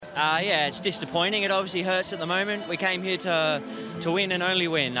Yeah, it's disappointing. It obviously hurts at the moment. We came here to win and only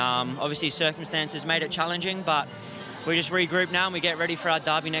win. Obviously, circumstances made it challenging, but we just regroup now and we get ready for our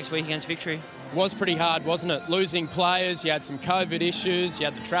derby next week against Victory. Was pretty hard, wasn't it? Losing players, you had some COVID issues, you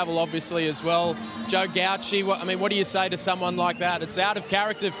had the travel obviously as well. Joe Gauci, what do you say to someone like that? It's out of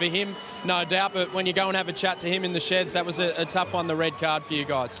character for him, no doubt, but when you go and have a chat to him in the sheds, that was a tough one, the red card for you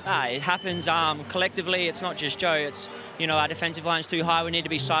guys. It happens collectively. It's not just Joe. It's, our defensive line's too high. We need to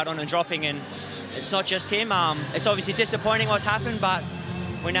be side on and dropping, and it's not just him. It's obviously disappointing what's happened, but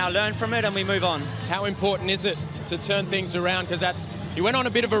we now learn from it and we move on. How important is it to turn things around? Because you went on a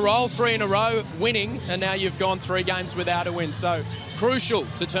bit of a roll, 3 in a row, winning, and now you've gone 3 games without a win. So crucial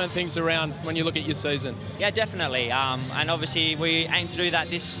to turn things around when you look at your season. Yeah, definitely. And obviously we aim to do that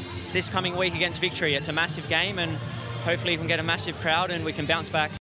this coming week against Victory. It's a massive game, and hopefully we can get a massive crowd and we can bounce back.